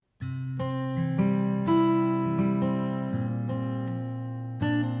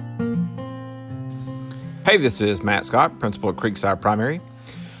Hey, this is Matt Scott, principal at Creekside Primary.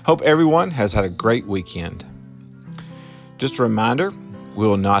 Hope everyone has had a great weekend. Just a reminder, we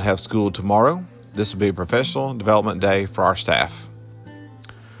will not have school tomorrow. This will be a professional development day for our staff.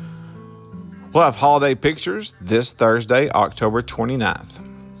 We'll have holiday pictures this Thursday, October 29th.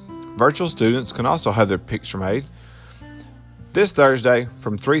 Virtual students can also have their picture made this Thursday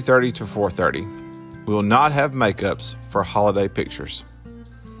from 3:30 to 4:30. We will not have makeups for holiday pictures.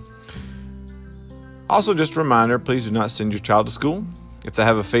 Also, just a reminder, please do not send your child to school if they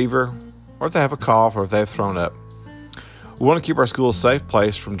have a fever or if they have a cough or if they have thrown up. We want to keep our school a safe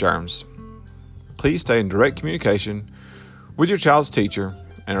place from germs. Please stay in direct communication with your child's teacher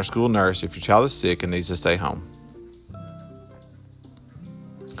and our school nurse if your child is sick and needs to stay home.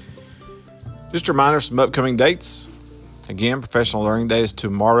 Just a reminder of some upcoming dates. Again, Professional Learning Day is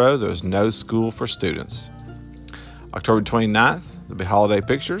tomorrow. There is no school for students. October 29th, there'll be holiday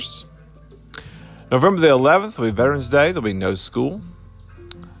pictures. November the 11th will be Veterans Day. There'll be no school.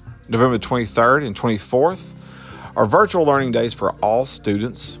 November 23rd and 24th are virtual learning days for all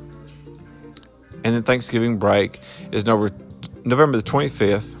students. And then Thanksgiving break is November the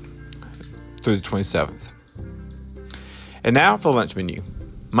 25th through the 27th. And now for the lunch menu.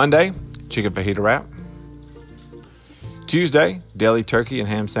 Monday, chicken fajita wrap. Tuesday, deli turkey and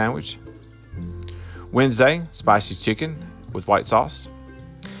ham sandwich. Wednesday, spicy chicken with white sauce.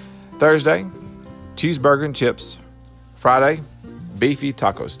 Thursday, cheeseburger and chips. Friday, beefy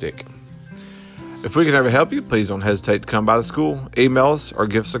taco stick. If we can ever help you, please don't hesitate to come by the school, email us, or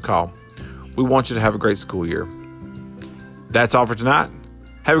give us a call. We want you to have a great school year. That's all for tonight.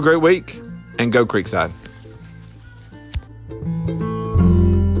 Have a great week, and go Creekside.